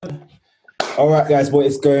All right, guys, what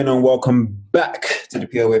is going on? Welcome back to the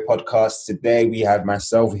POA podcast. Today we have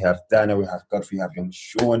myself, we have Dana, we have Godfrey, we have young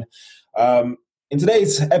Sean. In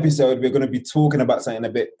today's episode, we're going to be talking about something a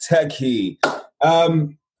bit techy.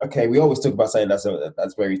 Okay, we always talk about something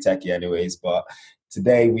that's very techy, anyways, but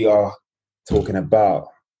today we are talking about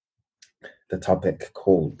the topic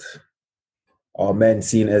called "Are men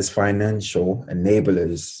seen as financial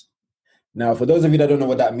enablers?" Now, for those of you that don't know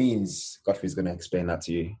what that means, Godfrey's going to explain that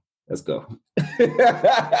to you. Let's go.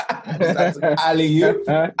 That's alley-oop.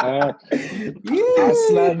 I'll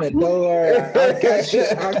slam it. Don't worry. I'll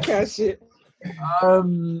catch it.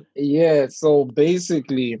 So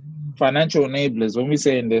basically, financial enablers, when we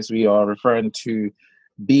say in this, we are referring to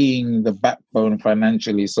being the backbone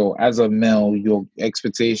financially. So as a male, your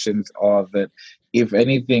expectations are that if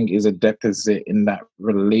anything is a deficit in that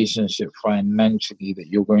relationship financially, that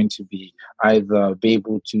you're going to be either be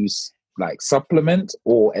able to supplement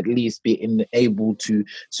or at least be able to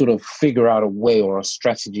sort of figure out a way or a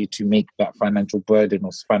strategy to make that financial burden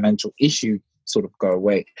or financial issue sort of go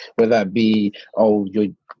away, whether that be your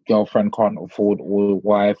girlfriend can't afford, or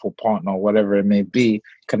wife or partner, whatever it may be,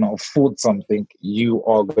 cannot afford something. You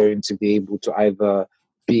are going to be able to either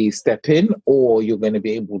step in, or you're going to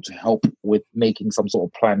be able to help with making some sort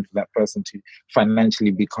of plan for that person to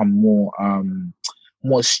financially become more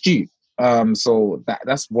astute. So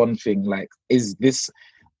that's one thing. Like, is this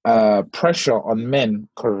pressure on men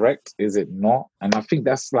correct? Is it not? And I think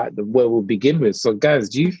that's like where we'll begin with. So guys,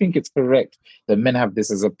 do you think it's correct that men have this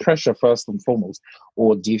as a pressure first and foremost,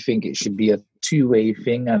 or do you think it should be a two-way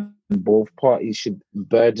thing and both parties should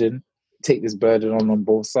take this burden on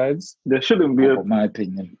both sides? There shouldn't be my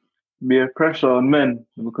opinion, be a pressure on men,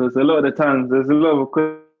 because a lot of the times there's a lot of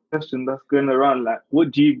question that's going around, like,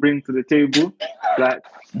 what do you bring to the table? Like,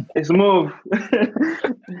 it's more of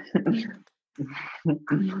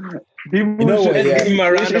it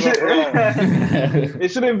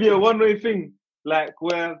shouldn't be a one-way thing, like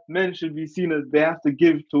where men should be seen as they have to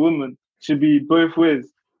give to women. It should be both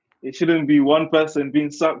ways. It shouldn't be one person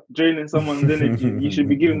being sucked, draining someone's energy. You should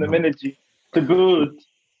be giving them energy to build.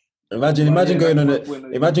 Imagine going on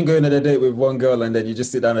a date with one girl and then you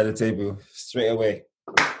just sit down at the table straight away.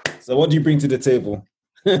 So what do you bring to the table?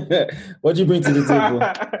 What do you bring to the table?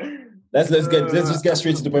 Let's just get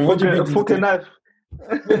straight to the point. What do you bring to the table? Knife.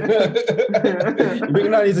 You bring a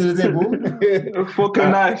knife to the table.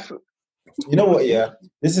 Fucking knife. You know what? Yeah,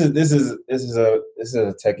 this is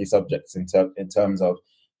a techy subject in terms of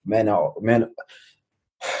men. The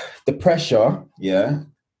pressure, yeah,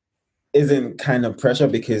 isn't kind of pressure,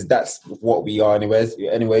 because that's what we are anyways.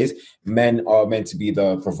 Men are meant to be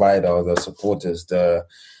the provider, the supporters, the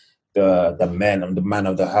man. I'm the man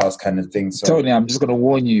of the house kind of thing. So Tony, I'm just gonna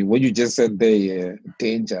warn you, what you just said there,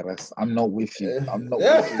 dangerous. I'm not with you. I'm not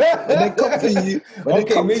with you. When they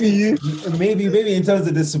come to you, maybe in terms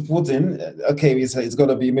of the supporting, okay, it's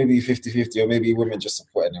gonna be maybe 50-50, or maybe women just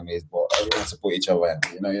support anyways, but everyone support each other,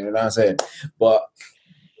 you know what I'm saying? But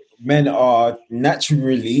men are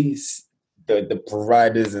naturally the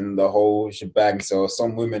providers and the whole shebang. So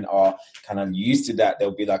some women are kind of used to that.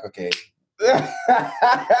 They'll be like, okay. They'll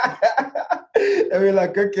be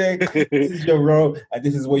like, okay, this is your role, and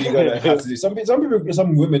this is what you're gonna have to do. Some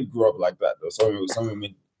women grow up like that, though. Some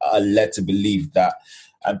women are led to believe that,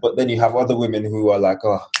 but then you have other women who are like,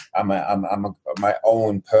 oh, I'm my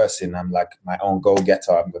own person. I'm like my own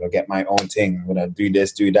go-getter. I'm gonna get my own thing. I'm gonna do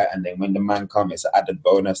this, do that, and then when the man comes, it's an added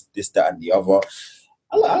bonus. This, that, and the other.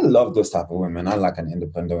 I love those type of women. I like an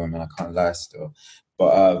independent woman. I can't lie still,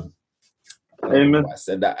 but Amen. I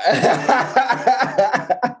said that.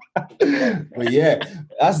 But yeah,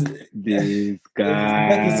 that's this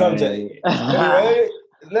guy. Subject. Anyway,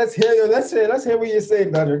 let's hear what you're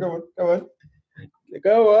saying, Daniel.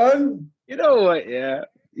 Go on. You know what? Yeah.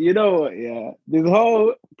 This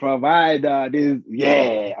whole provider, I'm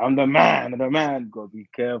the man. Gotta be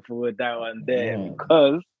careful with that one there,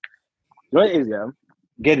 because what it is,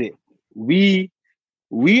 get it. We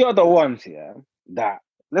are the ones here that,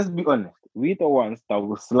 let's be honest, we're the ones that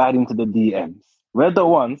will slide into the DMs. We're the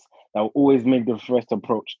ones that will always make the first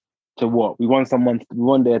approach to what we want. We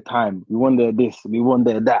want their time, we want their this, we want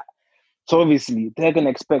their that. So obviously they're gonna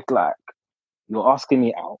expect, like, you're asking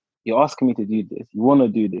me out, you're asking me to do this, you want to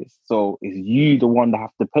do this, so it's you the one that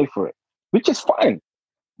have to pay for it, which is fine.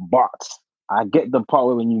 But I get the part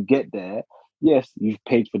where when you get there, yes, you've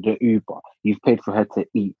paid for the Uber, you've paid for her to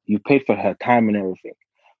eat, you've paid for her time and everything,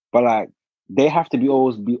 but like, they have to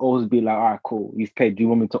always be like, all right, cool, you've paid, do you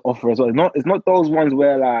want me to offer as well? It's not those ones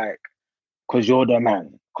where, like, because you're the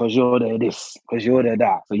man, because you're the this, because you're the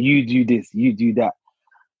that, so you do this, you do that.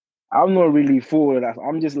 I'm not really for that.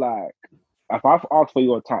 I'm just like, if I've asked for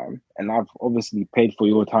your time and I've obviously paid for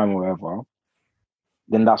your time or whatever,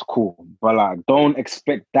 then that's cool. But like, don't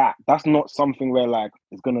expect that. That's not something where like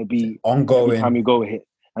it's gonna be ongoing every time you go hit.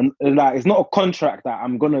 And like, it's not a contract that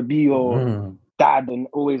I'm gonna be your dad and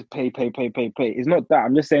always pay. It's not that.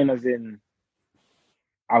 I'm just saying, as in,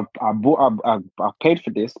 I paid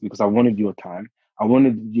for this because I wanted your time. I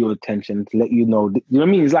wanted your attention to let you know. You know what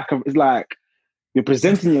I mean? It's like you're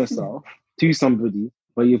presenting yourself to somebody,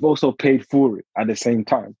 but you've also paid for it at the same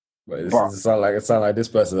time. But it sound like this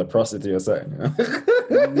person's a prostitute or something.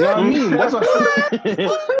 You know what I mean? That's what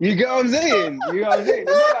you get what I'm saying. You know what I'm saying?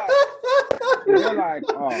 It's not like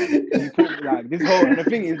oh, you put like this whole, and the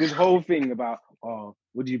thing is this whole thing about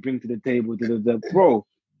what do you bring to the table? Bro,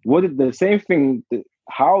 what is the same thing?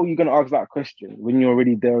 How are you gonna ask that question when you're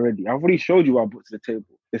already there already? I've already showed you what I brought to the table.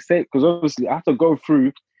 The same, because obviously I have to go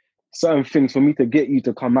through certain things for me to get you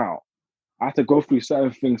to come out. I have to go through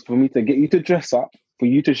certain things for me to get you to dress up, for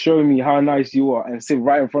you to show me how nice you are and sit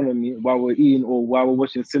right in front of me while we're eating or while we're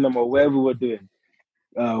watching cinema or wherever we're doing,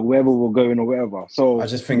 wherever we're going or whatever. So I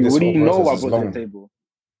just think you this already whole know what I process is brought to long. the table.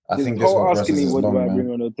 I think this whole process asking me is what long, do I man.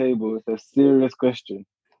 bring on the table, it's a serious question.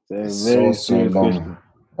 It's very so serious long. question.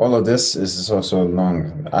 All of this is so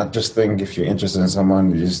long. I just think if you're interested in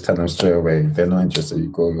someone, you just tell them straight away. If they're not interested, you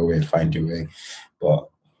go your way and find your way. But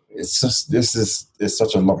it's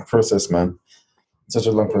such a long process, man. Such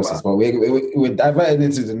a long process. But we're diverting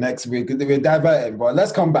into the next week. We're diverting, but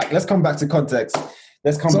let's come back. Let's come back to context.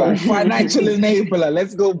 Let's come back. Financial enabler.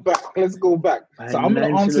 Let's go back. So I'm going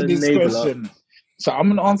to answer this question. So I'm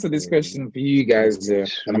going to answer this question for you guys, and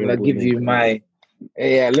I'm going to give you my.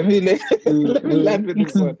 Yeah, let me land with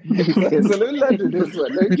this one. So let me land with this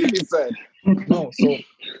one. Let me give you something.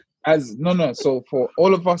 So for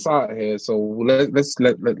all of us out here, so let's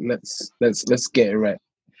get it right.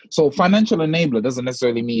 So financial enabler doesn't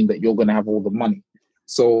necessarily mean that you're going to have all the money.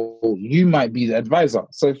 So you might be the advisor.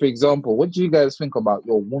 So for example, what do you guys think about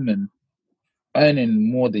your woman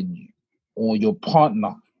earning more than you, or your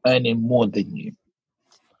partner earning more than you?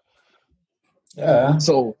 Yeah.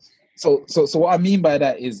 So what I mean by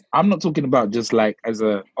that is, I'm not talking about just like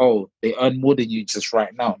they earn more than you just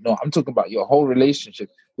right now. No, I'm talking about your whole relationship,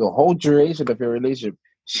 your whole duration of your relationship.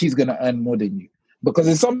 She's gonna earn more than you, because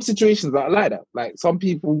in some situations that are like that, like some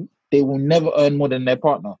people, they will never earn more than their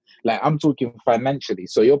partner. Like I'm talking financially.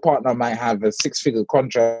 So your partner might have a 6-figure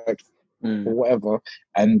contract or whatever,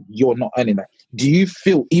 and you're not earning that. Do you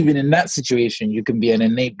feel even in that situation you can be an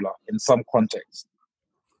enabler in some context?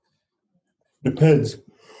 Depends.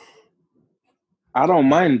 I don't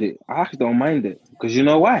mind it. I actually don't mind it, because you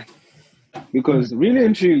know why? Because really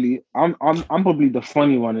and truly, I'm probably the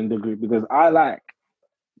funny one in the group, because I like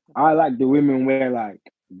the women where like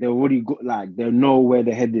they already got, like they know where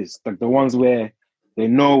the head is, like the ones where they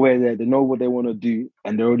know they know what they want to do,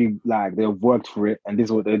 and they already like they've worked for it, and this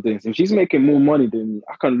is what they're doing. So if she's making more money than me,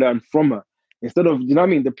 I can learn from her instead of, you know what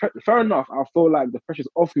I mean. Fair enough, I feel like the pressure's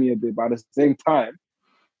off me a bit, but at the same time,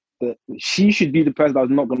 that she should be the person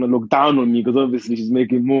that's not going to look down on me, because obviously she's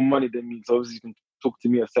making more money than me, so obviously she can talk to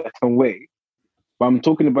me a certain way. But I'm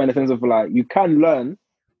talking about in the sense of like, you can learn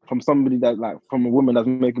from somebody that, like, from a woman that's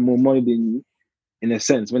making more money than you, in a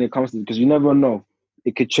sense, when it comes to, because you never know,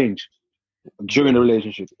 it could change during the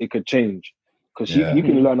relationship. It could change, because you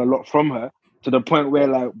can learn a lot from her, to the point where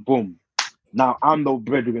like, boom, now I'm the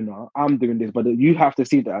breadwinner, I'm doing this. But you have to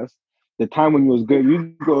see that as the time when you was good,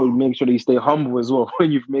 you got to make sure that you stay humble as well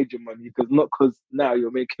when you've made your money, because not because now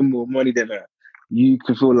you're making more money than her, you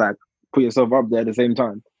can feel like put yourself up there at the same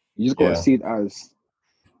time. You just got to see it as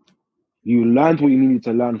you learned what you needed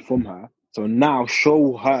to learn from her. So now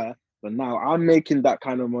show her that now I'm making that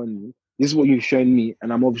kind of money. This is what you've shown me,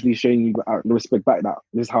 and I'm obviously showing you the respect back that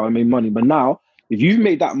this is how I made money. But now, if you've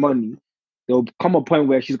made that money, there'll come a point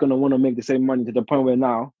where she's going to want to make the same money, to the point where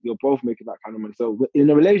now you're both making that kind of money. So in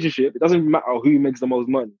a relationship, it doesn't matter who makes the most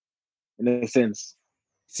money, in a sense.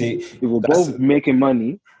 See, if we're both making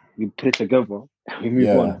money, we put it together, we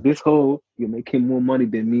move on. This whole, you're making more money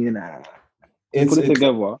than me, and put it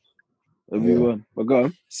together. But go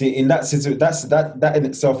on. See, in that situation, that in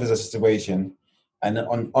itself is a situation, and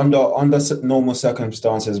under normal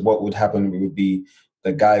circumstances, what would happen would be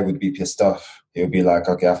the guy would be pissed off. He would be like,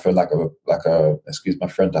 "Okay, I feel like a excuse my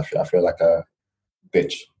friend, I feel like a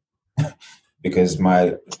bitch because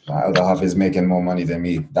my other half is making more money than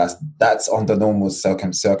me." That's under normal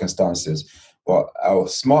circumstances. But a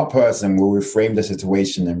smart person will reframe the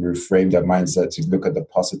situation and reframe their mindset to look at the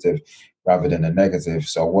positive rather than the negative.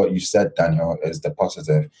 So what you said, Daniel, is the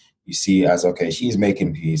positive. You see as, okay, she's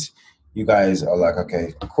making peace. You guys are like,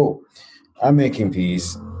 okay, cool. I'm making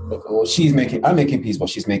peace. well, I'm making peace, but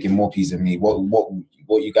she's making more peace than me.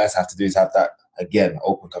 What you guys have to do is have that, again,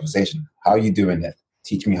 open conversation. How are you doing it?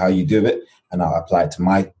 Teach me how you do it, and I'll apply it to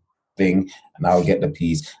my thing, and I'll get the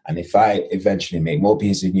peace. And if I eventually make more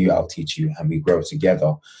peace than you, I'll teach you, and we grow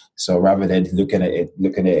together. So rather than looking at it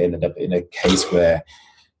in a case where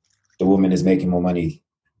the woman is making more money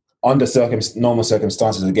under normal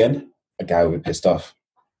circumstances, again, a guy will be pissed off.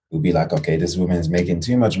 He'll be like, okay, this woman is making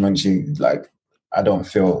too much money. I don't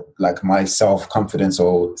feel like my self-confidence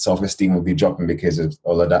or self-esteem will be dropping because of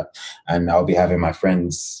all of that. And I'll be having my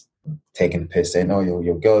friends taking the piss, saying, oh,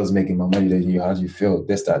 your girl is making more money than you. How do you feel?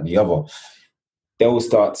 This, that, and the other. They will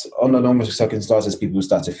start, under normal circumstances, people will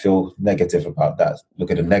start to feel negative about that.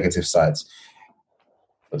 Look at the negative sides.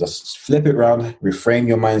 But just flip it around, reframe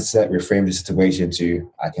your mindset, reframe the situation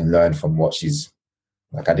to, I can learn from what she's,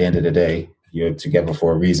 like, at the end of the day, you're together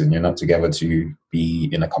for a reason. You're not together to be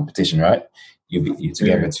in a competition, right? You're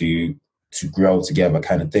together to grow together,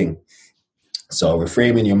 kind of thing. So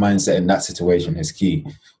reframing your mindset in that situation is key.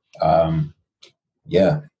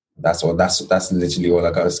 That's all. That's literally all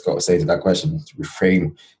I got to say to that question.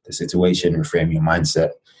 Reframe the situation, reframe your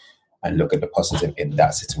mindset, and look at the positive in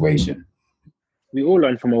that situation. We all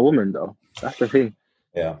learn from a woman, though. That's the thing.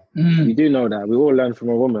 Yeah, we do know that we all learn from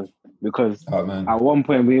a woman because at one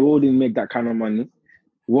point we all didn't make that kind of money.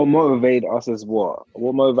 What motivated us is what?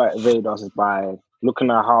 What motivated us is by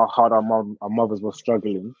looking at how hard our mothers were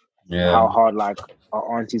struggling, how hard like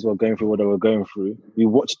our aunties were going through what they were going through. We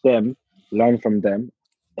watched them, learn from them,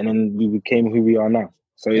 and then we became who we are now.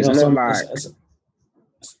 So it's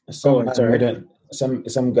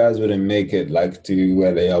some guys wouldn't make it like to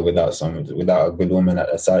where they are without a good woman at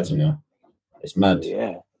their side. You know, it's mad.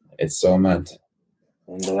 Yeah, it's so mad.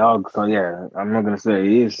 And they are. So yeah, I'm not gonna say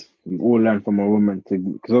it is. We all learn from a woman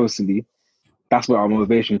because obviously that's where our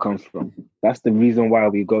motivation comes from. That's the reason why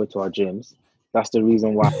we go to our gyms. That's the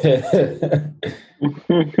reason why.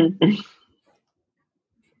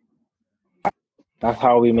 That's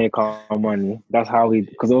how we make our money. That's how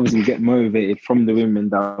because obviously we get motivated from the women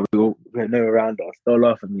that we know around us. Don't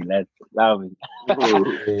laugh at me, lads. Allow me.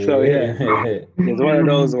 So yeah, it's one of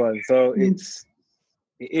those ones. So it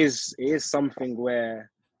is something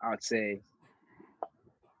where I'd say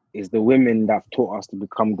is the women that taught us to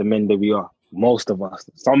become the men that we are. Most of us.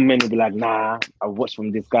 Some men will be like, nah, I've watched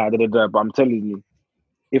from this guy, but I'm telling you,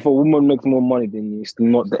 if a woman makes more money than you, it's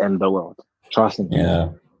not the end of the world. Trust me. Yeah.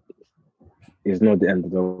 It's not the end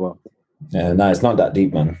of the world. Yeah, no, it's not that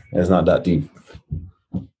deep, man. It's not that deep,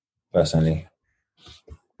 personally.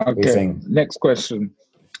 Okay, next question.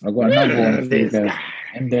 I've got another one for you guys.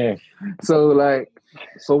 And there.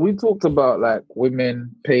 So we talked about like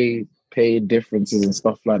women pay differences and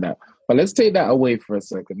stuff like that. But let's take that away for a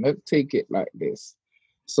second. Let's take it like this.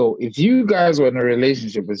 So if you guys were in a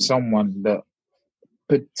relationship with someone that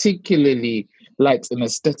particularly likes an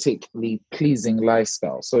aesthetically pleasing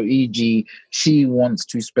lifestyle, so e.g., she wants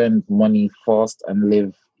to spend money fast and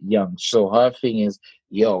live young. So her thing is,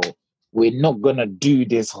 we're not going to do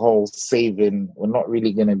this whole saving. We're not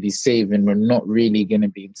really going to be saving. We're not really going to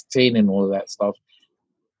be entertaining all that stuff.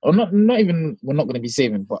 Or not even, we're not going to be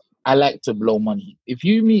saving, but I like to blow money. If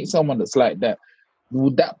you meet someone that's like that,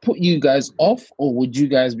 would that put you guys off? Or would you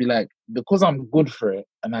guys be like, because I'm good for it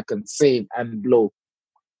and I can save and blow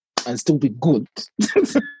and still be good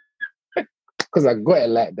because I got it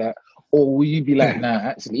like that? Or will you be like, nah,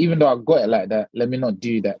 actually, even though I got it like that, let me not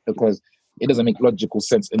do that because it doesn't make logical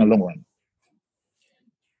sense in the long run?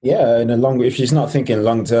 Yeah, if she's not thinking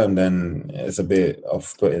long term, then it's a bit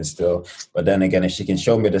off-putting still. But then again, if she can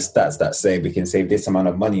show me the stats that say we can save this amount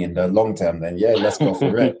of money in the long term, then yeah, let's go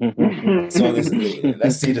for it. So let's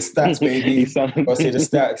see the stats, baby. Go see the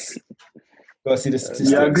stats. Go see the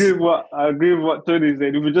statistics. Yeah, I agree with what Tony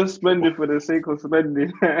said. If we just spend it for the sake of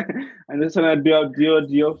spending, and just trying to do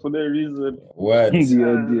Dior for no reason. Words. Isn't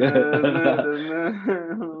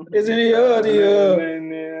it Dior?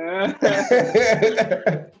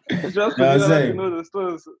 Just because you know the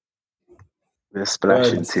stores. The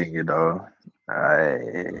splashing thing, you know.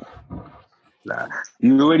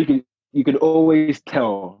 You could always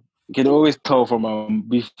tell. You can always tell from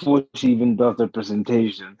before she even does the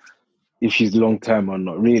presentation if she's long term or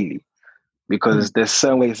not, really, because there's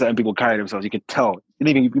certain ways certain people carry themselves. You could tell.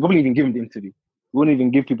 You probably even give them the interview. You wouldn't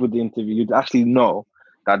even give people the interview. You'd actually know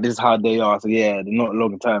that this is how they are. So yeah, they're not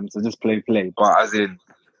long term. So just play. But as in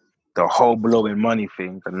the whole blowing money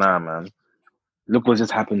thing, but nah, man. Look what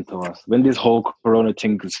just happened to us. When this whole corona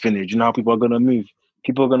thing is finished, you know how people are gonna move.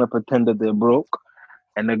 People are gonna pretend that they're broke,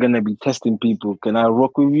 and they're gonna be testing people. Can I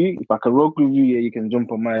rock with you? If I can rock with you, yeah, you can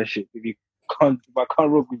jump on my shit. If I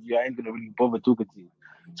can't rock with you, I ain't gonna really bother talking to you.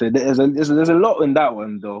 So there's a lot in that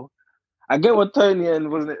one though. I get what Tony and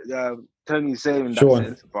wasn't it Tony saying in that Sean.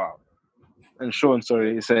 sense, but and Sean,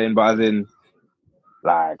 sorry, is saying, but as in,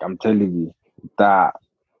 like I'm telling you, that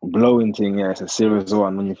blowing thing, yeah, it's a serious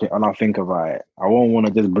one when I think about it. I won't want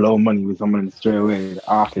to just blow money with someone straight away.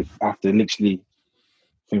 I have to literally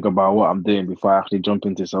think about what I'm doing before I actually jump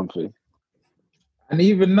into something. And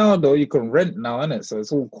even now, though, you can rent now, innit? So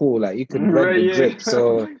it's all cool. Like you can rent the drip.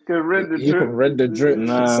 So you can rent the you drip. can rent the drip.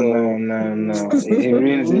 No. It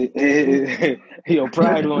ruins it. Your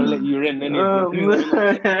pride won't let you rent anything.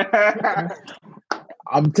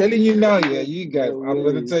 I'm telling you now, yeah, you guys, I'm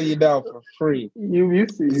going to tell you now for free. You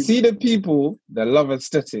see the people that love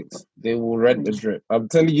aesthetics, they will rent the drip. I'm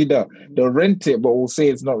telling you now. They'll rent it, but will say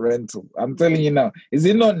it's not rental. I'm telling you now. Is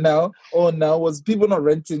it not now? Or now? Was people not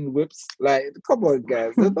renting whips? Like, come on,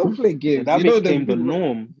 guys. Don't play games. That became the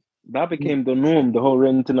norm. That became the norm, the whole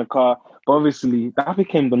renting a car. But obviously, that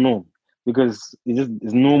became the norm because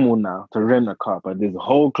it's normal now to rent a car. But there's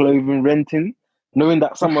whole clothing renting. Knowing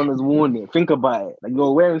that someone has worn it, think about it. Like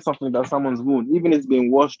you're wearing something that someone's worn, even if it's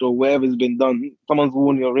been washed or whatever's been done, someone's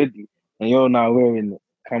worn it already, and you're now wearing it.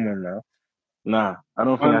 Come on now. Nah, I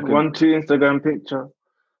don't think I could. 1, 2 Instagram picture.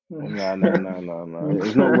 No.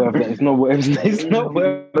 It's not worth that. It's not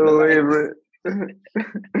worth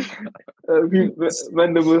it.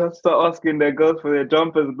 Men will start asking their girls for their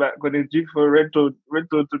jumpers back when it's due for rental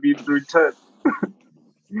to be returned.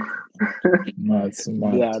 No, it's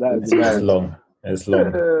mad. Yeah, it's long. It's long.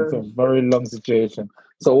 It's a very long situation.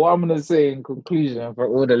 So what I'm going to say in conclusion for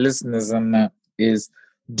all the listeners on that is,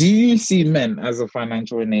 do you see men as a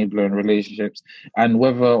financial enabler in relationships, and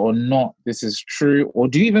whether or not this is true, or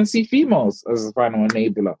do you even see females as a financial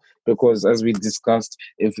enabler? Because as we discussed,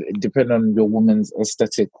 if depending on your woman's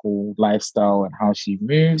aesthetical lifestyle and how she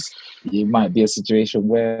moves, it might be a situation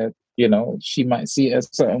where, you know, she might see it a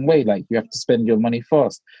certain way, like you have to spend your money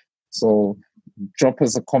fast. So drop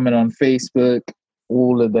us a comment on Facebook,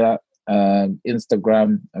 all of that,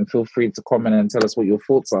 Instagram, and feel free to comment and tell us what your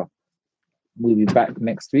thoughts are. We'll be back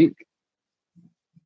next week.